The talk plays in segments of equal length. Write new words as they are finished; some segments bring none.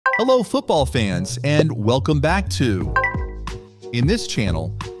Hello football fans, and welcome back to... In this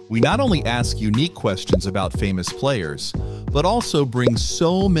channel, we not only ask unique questions about famous players, but also bring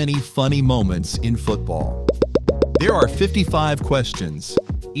so many funny moments in football. There are 55 questions.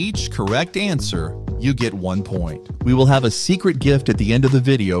 Each correct answer, you get 1 point. We will have a secret gift at the end of the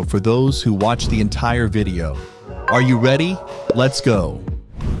video for those who watch the entire video. Are you ready? Let's go.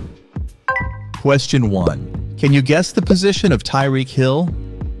 Question 1. Can you guess the position of Tyreek Hill?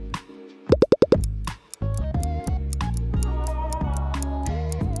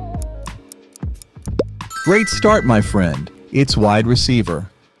 Great start, my friend. It's wide receiver.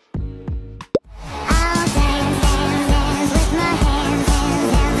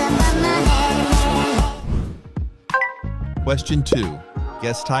 Question 2.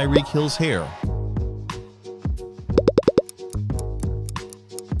 Guess Tyreek Hill's hair.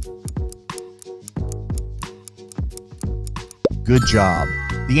 Good job.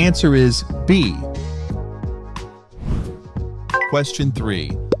 The answer is B. Question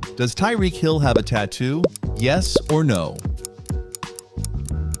 3. Does Tyreek Hill have a tattoo? Yes or no?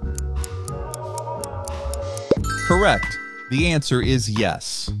 Correct. The answer is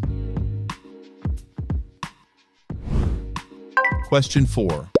yes. Question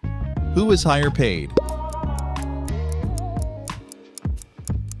 4. Who is higher paid?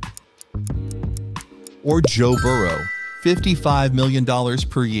 Or Joe Burrow, $55 million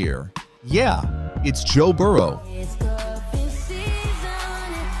per year? Yeah, it's Joe Burrow.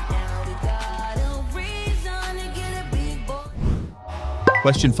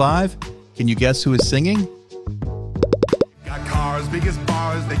 Question 5. Can you guess who is singing? Got cars, big as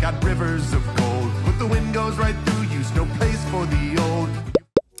bars, they got rivers of gold. Put the wind goes right through you, no place for the old.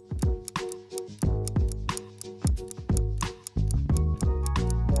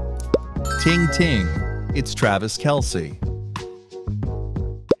 Ting ting. It's Travis Kelce.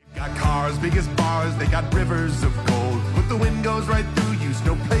 Got cars, big as bars, they got rivers of gold. Put the wind goes right through you,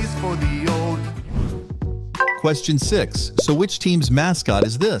 no place for the old. Question 6. So which team's mascot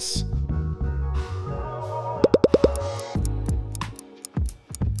is this?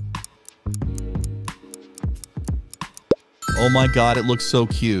 Oh my God, it looks so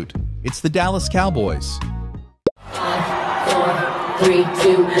cute. It's the Dallas Cowboys. 5, 4, 3,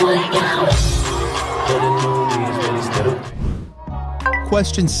 2, 1, go.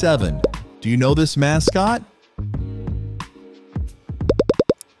 Question 7. Do you know this mascot?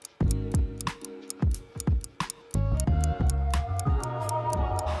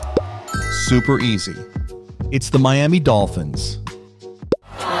 Super easy. It's the Miami Dolphins.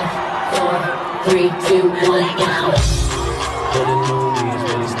 5, 4, 3, 2, 1,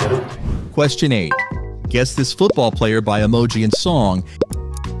 go. Question 8. Guess this football player by emoji and song.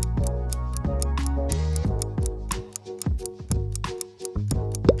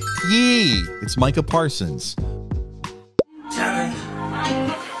 Yee! It's Micah Parsons. Talent.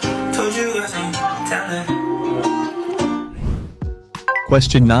 Told you I ain't talent.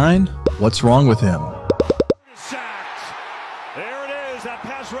 Question 9. What's wrong with him? Sacked. There it is, that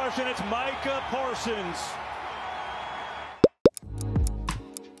pass rush, and it's Micah Parsons.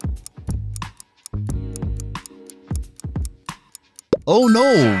 Oh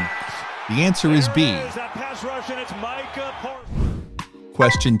no! The answer is B. There it is, that pass rush, and it's Micah Parsons.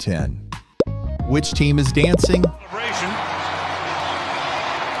 Question 10. Which team is dancing? Celebration.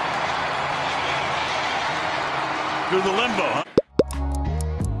 Through the limbo, huh?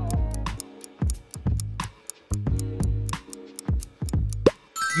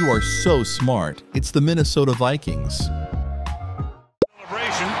 You are so smart. It's the Minnesota Vikings.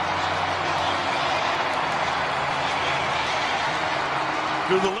 Celebration.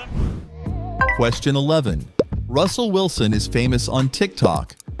 Through the limbo. Question 11. Russell Wilson is famous on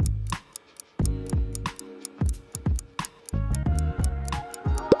TikTok.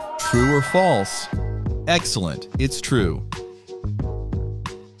 True or false? Excellent. It's true.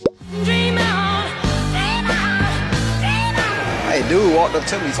 Hey, dude walked up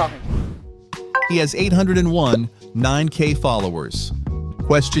to me talking. He has 801 9K followers.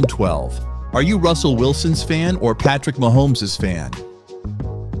 Question 12. Are you Russell Wilson's fan or Patrick Mahomes' fan?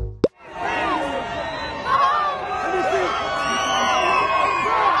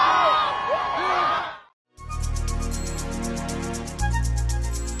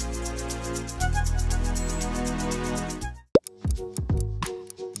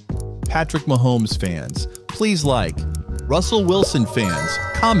 Patrick Mahomes fans, please like. Russell Wilson fans,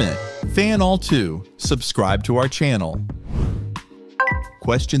 comment. Fan all too. Subscribe to our channel.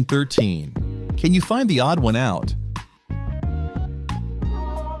 Question 13. Can you find the odd one out?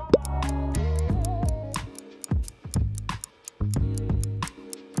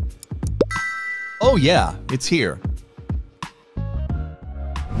 Oh yeah, it's here.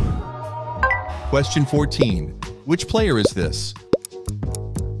 Question 14. Which player is this?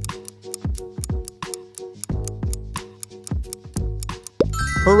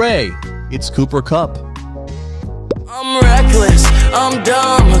 Hooray! It's Cooper Kupp. I'm reckless, I'm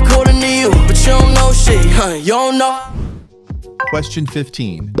dumb, according to you, but you don't know shit, huh? You don't know. Question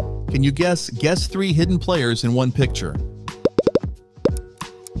 15. Can you guess 3 hidden players in one picture?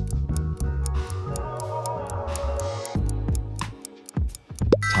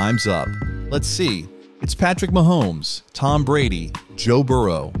 Time's up. Let's see. It's Patrick Mahomes, Tom Brady, Joe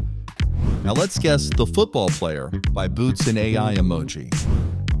Burrow. Now let's guess the football player by Boots and AI emoji.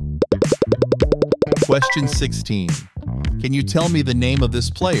 Question 16. Can you tell me the name of this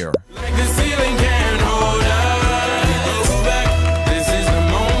player? Like the ceiling can't hold us back. This is the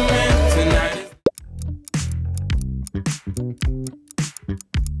moment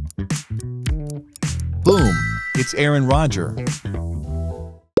tonight. Boom! It's Aaron Rodgers.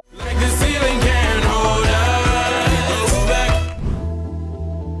 Like the ceiling can't hold us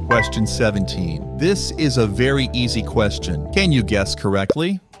back. Question 17. This is a very easy question. Can you guess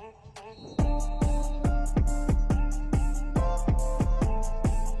correctly?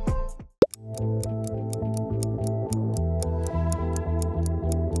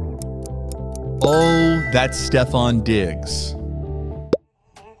 Oh, that's Stefon Diggs.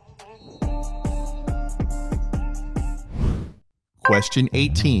 Question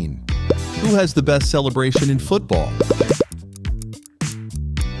 18. Who has the best celebration in football?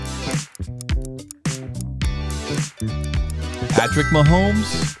 Patrick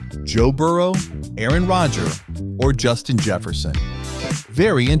Mahomes, Joe Burrow, Aaron Rodgers, or Justin Jefferson?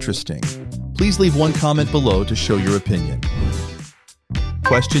 Very interesting. Please leave one comment below to show your opinion.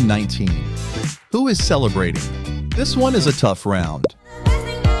 Question 19. Who is celebrating? This one is a tough round.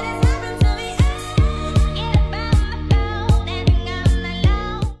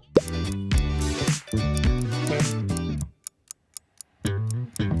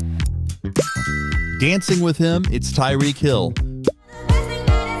 Dancing with him, it's Tyreek Hill.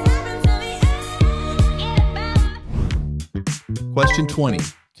 Question 20.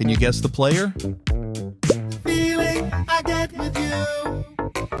 Can you guess the player? Feeling I get with you.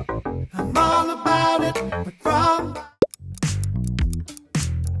 I'm all about it, but from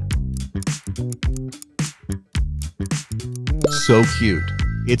So cute.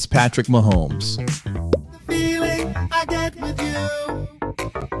 It's Patrick Mahomes. the feeling I get with you.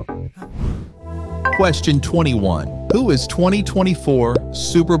 Question 21. Who is 2024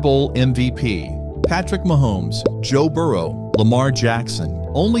 Super Bowl MVP? Patrick Mahomes, Joe Burrow, Lamar Jackson.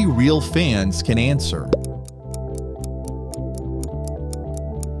 Only real fans can answer.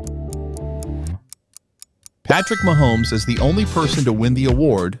 Patrick Mahomes is the only person to win the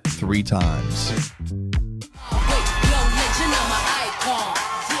award 3 times.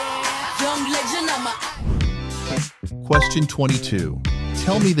 Question 22.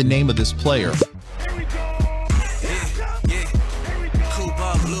 Tell me the name of this player.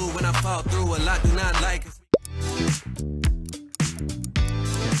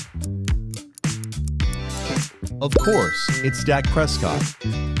 Of course, it's Dak Prescott.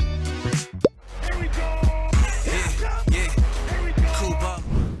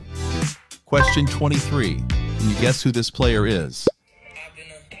 Question 23. Can you guess who this player is?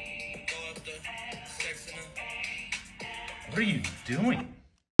 What are you doing?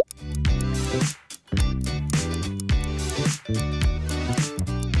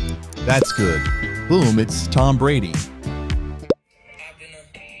 That's good. Boom, it's Tom Brady.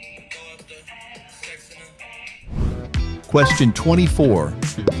 Question 24.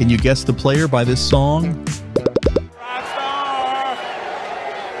 Can you guess the player by this song? Rock star!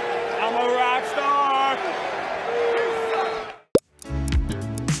 I'm a rock star!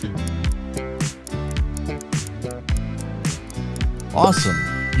 Awesome.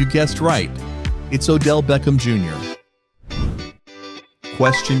 You guessed right. It's Odell Beckham Jr.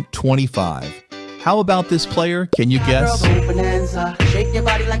 Question 25. How about this player? Can you guess? Shake your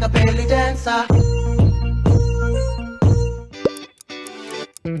body like a belly dancer.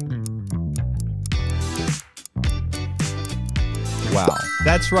 Wow,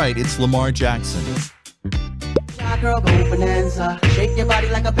 that's right, it's Lamar Jackson. Girl, go bonanza. Shake your body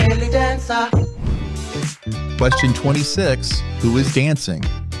like a belly dancer. Question 26. Who is dancing?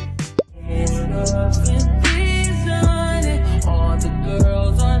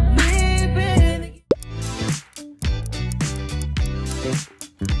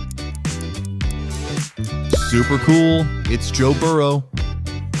 Super cool. It's Joe Burrow.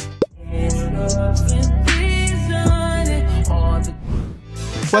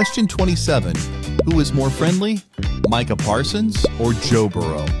 Question 27. Who is more friendly? Micah Parsons or Joe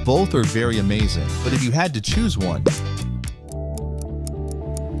Burrow? Both are very amazing, but if you had to choose one,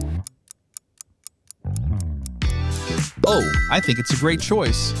 oh, I think it's a great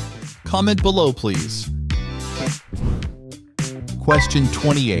choice. Comment below, please. Question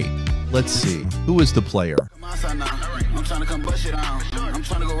 28. Let's see. Who is the player? I'm trying to come bust it on. I'm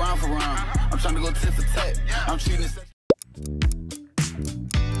trying to go round for round. I'm trying to go tit for tat. I'm treating this.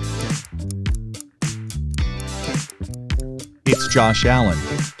 It's Josh Allen.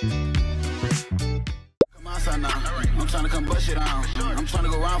 I'm trying to come bust it on. I'm trying to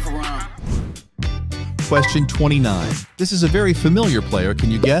go round for round. Question 29. This is a very familiar player.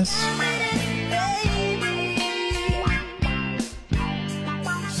 Can you guess?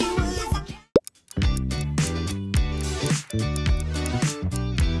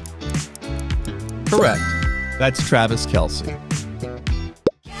 Correct. That's Travis Kelce.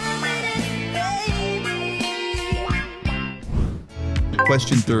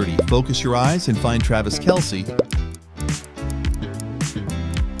 Question 30. Focus your eyes and find Travis Kelce.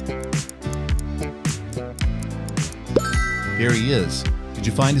 There he is. Did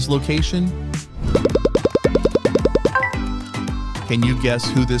you find his location? Can you guess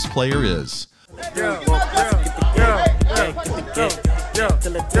who this player is?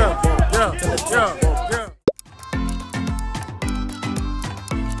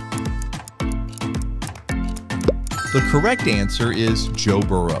 The correct answer is Joe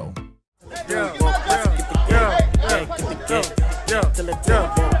Burrow.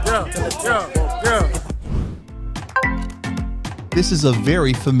 This is a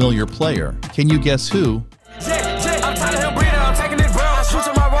very familiar player. Can you guess who?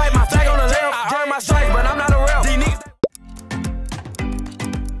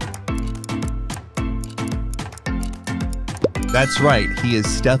 That's right, he is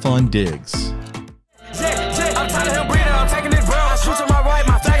Stephon Diggs.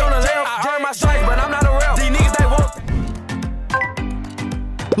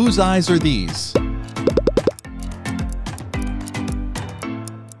 Whose eyes are these?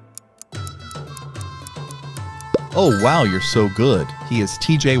 Oh wow, you're so good. He is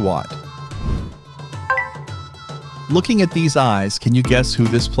TJ Watt. Looking at these eyes, can you guess who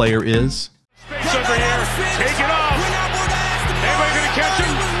this player is? Space over here. Take it off. Anybody gonna catch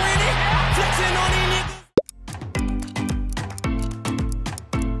him?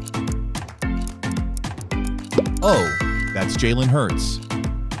 Oh, that's Jalen Hurts.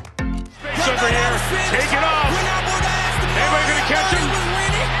 Space over here. Take it off. Anybody gonna catch him?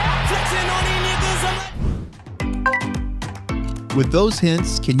 With those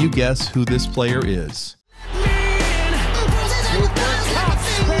hints, can you guess who this player is?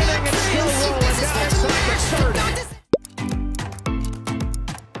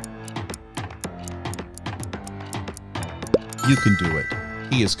 You can do it.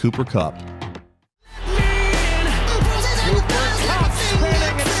 He is Cooper Kupp.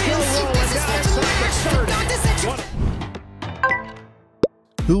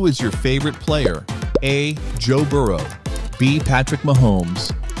 Who is your favorite player? A. Joe Burrow. B. Patrick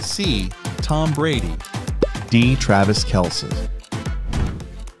Mahomes. C. Tom Brady. D. Travis Kelce.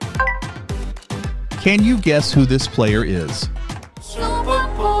 Can you guess who this player is? Super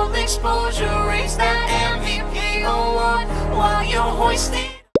Bowl exposure, raise that MVP award while you're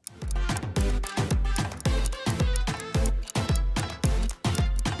hoisting.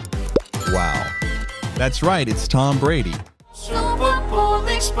 Wow. That's right, it's Tom Brady. Super Bowl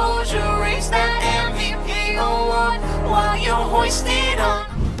exposure, raise that MVP award while you're hoisted on.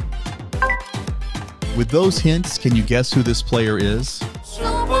 With those hints, can you guess who this player is?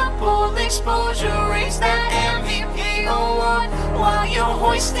 Super Bowl exposure, raise that MVP award while you're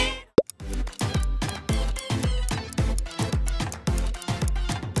hoisted.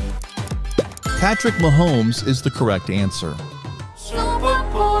 Patrick Mahomes is the correct answer. Super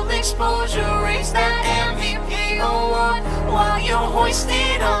Bowl exposure, raise that MVP award while you're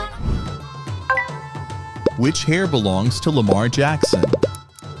hoisted on. Which hair belongs to Lamar Jackson?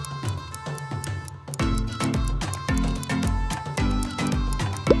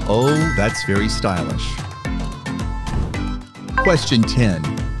 Oh, that's very stylish. Question 10.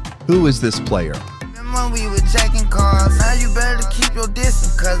 Who is this player? Remember we were checking cars. Now you better keep your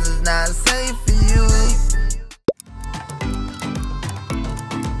distance, cause it's not safe for you.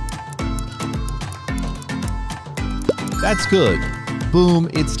 That's good. Boom,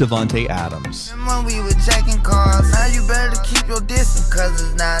 it's Devontae Adams. Remember we were checking cars. Now you better keep your distance, cause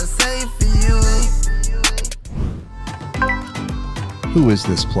it's not safe for you. Who is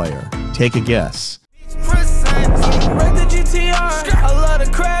this player? Take a guess. Wreck the GTR, I love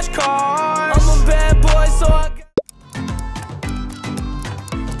the crash car. I'm a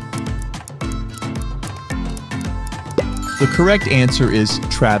The correct answer is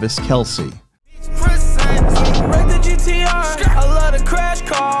Travis Kelce.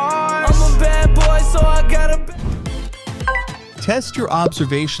 Test your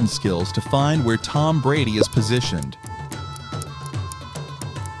observation skills to find where Tom Brady is positioned.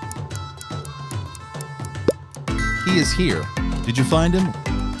 He is here. Did you find him?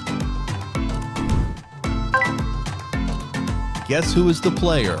 Guess who is the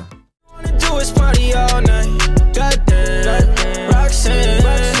player?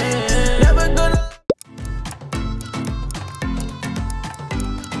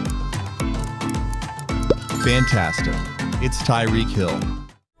 Fantastic. It's Tyreek Hill.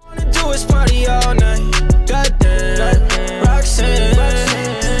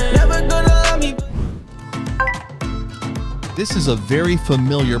 This is a very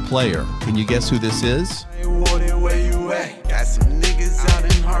familiar player. Can you guess who this is? Got some niggas out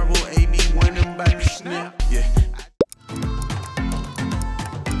in Harbor, AB winning by the snap. Yeah.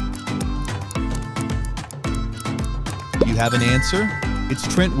 You have an answer? It's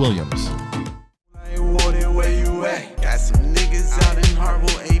Trent Williams. Got some niggas out in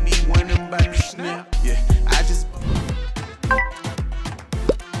Harbor, AB winning by the snap. Yeah. I just.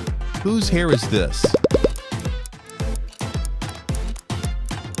 Whose hair is this?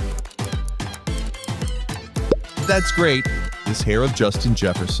 That's great. This hair of Justin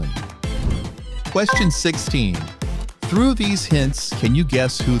Jefferson. Question 16. Through these hints, can you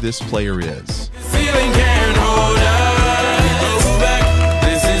guess who this player is? Feeling can't hold us back.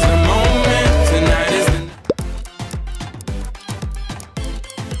 This is the moment. Tonight is the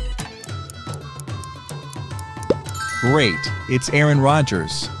Great. It's Aaron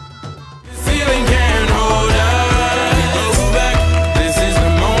Rodgers. feeling can't hold us back. This is the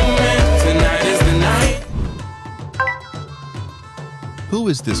moment. Tonight is the night. Who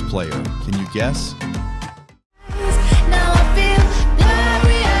is this player? Can you guess? Now I feel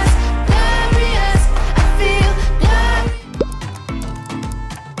glorious, glorious. I feel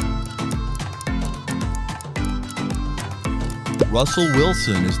glorious. Russell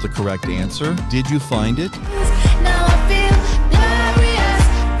Wilson is the correct answer. Did you find it? Now I feel glorious,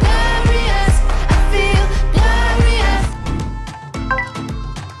 glorious. I feel glorious.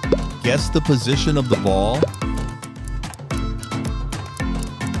 Guess the position of the ball.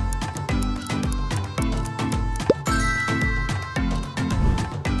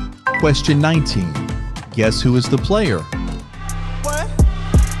 Question 19. Guess who is the player? What?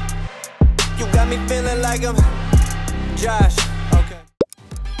 You got me feeling like I'm Josh. Okay.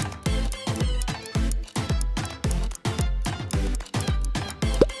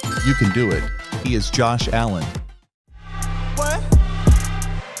 You can do it. He is Josh Allen. What?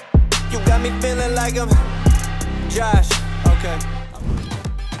 You got me feeling like I'm Josh. Okay.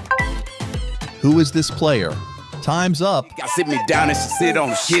 Who is this player? Time's up. Y'all sit me down and she sit on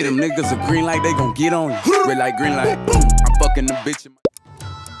the shit. Them niggas are green like they gon' get on you. Red light, green light. I'm fucking the bitch.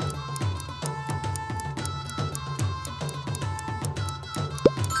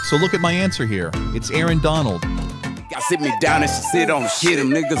 So look at my answer here. It's Aaron Donald. Y'all sit me down and she sit on the shit.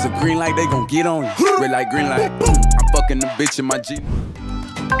 Them niggas are green like they gon' get on you. Red light, green light. I'm fucking the bitch in my G.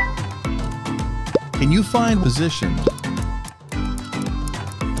 Can you find position?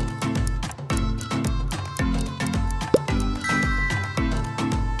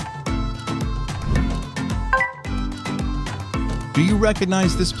 Do you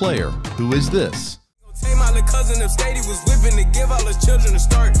recognize this player? Who is this? Take my little cousin upstate, he was whipping to give all his children to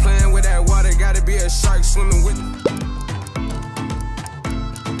start playing with that water. Gotta be a shark swimming with it.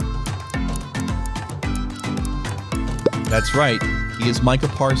 That's right. He is Micah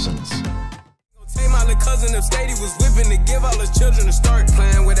Parsons. Take my little cousin upstate, he was whipping to give all his children to start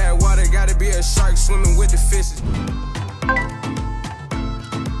playing with that water. Gotta be a shark swimming with the fishes.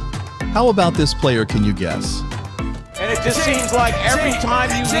 How about this player, can you guess? And it just seems like every time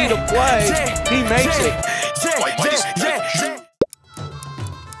you need a play, he makes it.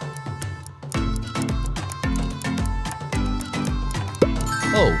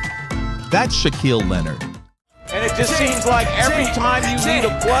 Oh, that's Shaquille Leonard. And it just seems like every time you need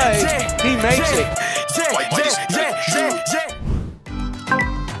a play, he makes it.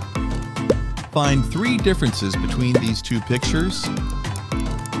 Find 3 differences between these 2 pictures.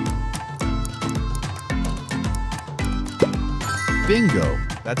 Bingo,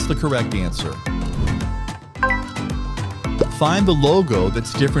 that's the correct answer. Find the logo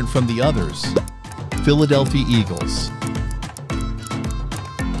that's different from the others. Philadelphia Eagles.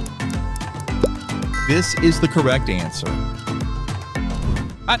 This is the correct answer.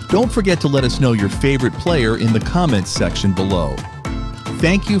 Don't forget to let us know your favorite player in the comments section below.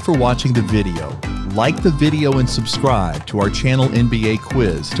 Thank you for watching the video. Like the video and subscribe to our channel NBA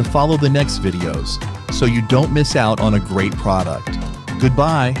Quiz to follow the next videos so you don't miss out on a great product.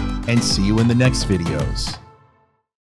 Goodbye and see you in the next videos.